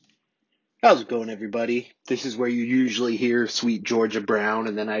How's it going, everybody? This is where you usually hear sweet Georgia Brown,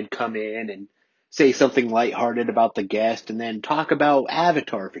 and then I'd come in and say something lighthearted about the guest, and then talk about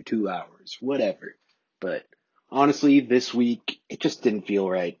Avatar for 2 hours, whatever. But honestly, this week, it just didn't feel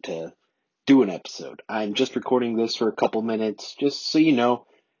right to do an episode. I'm just recording this for a couple minutes, just so you know,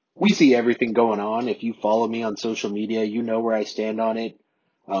 we see everything going on. If you follow me on social media, you know where I stand on it.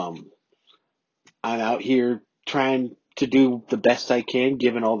 Um, I'm out here trying to do the best I can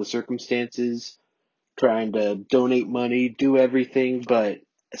given all the circumstances, trying to donate money, do everything. But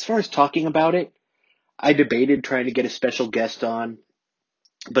as far as talking about it, I debated trying to get a special guest on.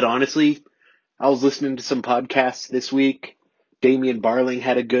 But honestly, I was listening to some podcasts this week. Damian Barling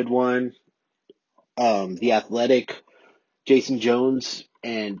had a good one. The Athletic, Jason Jones,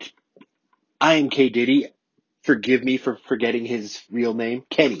 and I am K Diddy. Forgive me for forgetting his real name,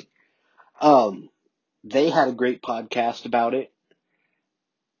 Kenny. Um, they had a great podcast about it.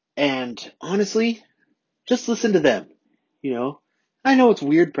 And honestly, just listen to them. You know, I know it's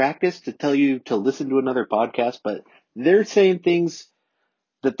weird practice to tell you to listen to another podcast, but they're saying things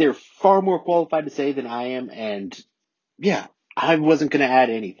that they're far more qualified to say than I am. And yeah, I wasn't going to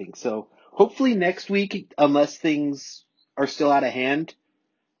add anything. So hopefully next week, unless things are still out of hand,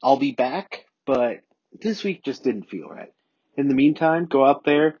 I'll be back. But this week just didn't feel right. In the meantime, go out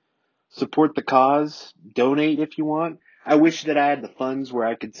there, support the cause, donate if you want. I wish that I had the funds where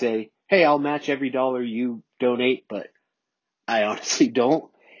I could say, hey, I'll match every dollar you donate, but I honestly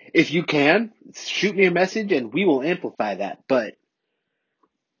don't. If you can, shoot me a message and we will amplify that. But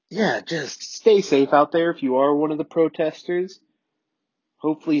yeah, just stay safe out there if you are one of the protesters.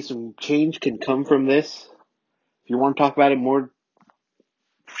 Hopefully some change can come from this. If you want to talk about it more,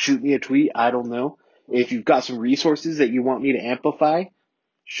 shoot me a tweet. I don't know. If you've got some resources that you want me to amplify,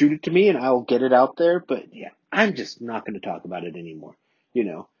 shoot it to me and I'll get it out there. But yeah, I'm just not going to talk about it anymore.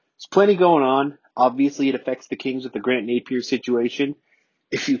 There's plenty going on. Obviously, it affects the Kings with the Grant Napier situation.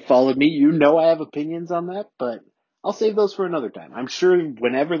 If you followed me, you know I have opinions on that, but I'll save those for another time. I'm sure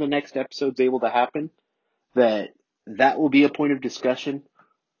whenever the next episode's able to happen, that will be a point of discussion.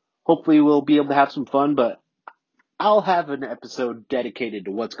 Hopefully, we'll be able to have some fun, but I'll have an episode dedicated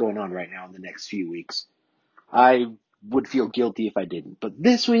to what's going on right now in the next few weeks. I would feel guilty if I didn't, but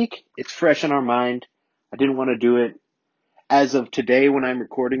this week, it's fresh on our mind. I didn't want to do it. As of today, when I'm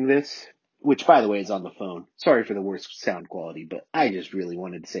recording this, which by the way is on the phone, sorry for the worst sound quality, but I just really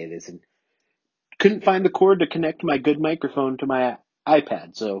wanted to say this and couldn't find the cord to connect my good microphone to my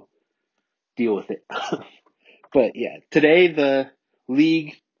iPad, so deal with it. But yeah, today the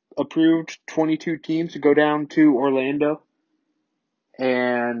league approved 22 teams to go down to Orlando,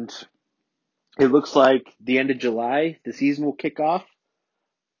 and it looks like the end of July the season will kick off.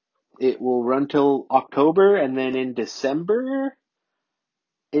 It will run till October, and then in December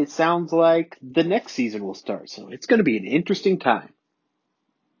it sounds like the next season will start. So it's going to be an interesting time.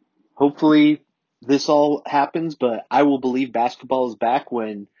 Hopefully this all happens, but I will believe basketball is back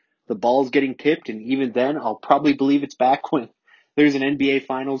when the ball is getting tipped, and even then, I'll probably believe it's back when there's an NBA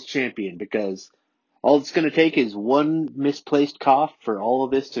Finals champion, because all it's going to take is one misplaced cough for all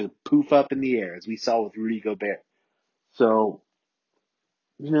of this to poof up in the air, as we saw with Rudy Gobert. So,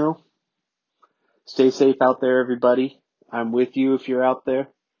 you know, stay safe out there, everybody. I'm with you if you're out there,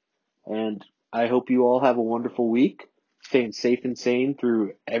 and I hope you all have a wonderful week, staying safe and sane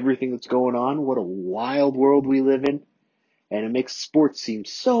through everything that's going on. What a wild world we live in, and it makes sports seem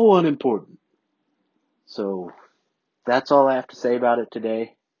so unimportant. So that's all I have to say about it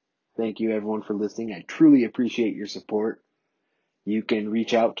today. Thank you everyone for listening. I truly appreciate your support. You can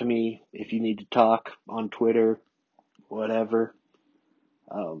reach out to me if you need to talk on Twitter, whatever.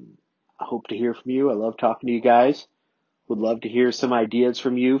 I hope to hear from you. I love talking to you guys. Would love to hear some ideas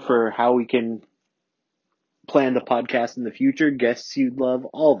from you for how we can plan the podcast in the future, guests you'd love,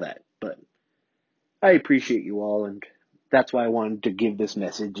 all that. But I appreciate you all, and that's why I wanted to give this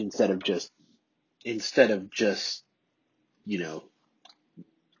message instead of just you know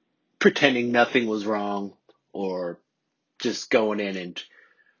pretending nothing was wrong or just going in and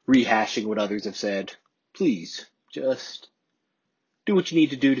rehashing what others have said. Please just do what you need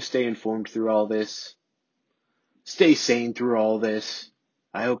to do to stay informed through all this. Stay sane through all this.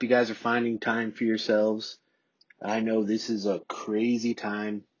 I hope you guys are finding time for yourselves. I know this is a crazy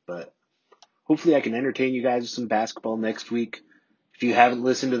time, but hopefully I can entertain you guys with some basketball next week. If you haven't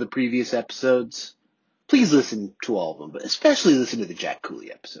listened to the previous episodes, please listen to all of them, but especially listen to the Jack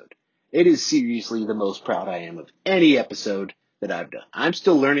Cooley episode. It is seriously the most proud I am of any episode that I've done. I'm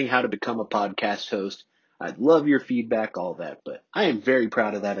still learning how to become a podcast host. I'd love your feedback, all that, but I am very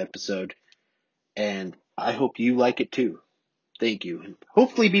proud of that episode, and I hope you like it too. Thank you. And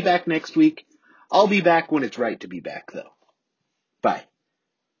hopefully be back next week. I'll be back when it's right to be back, though. Bye.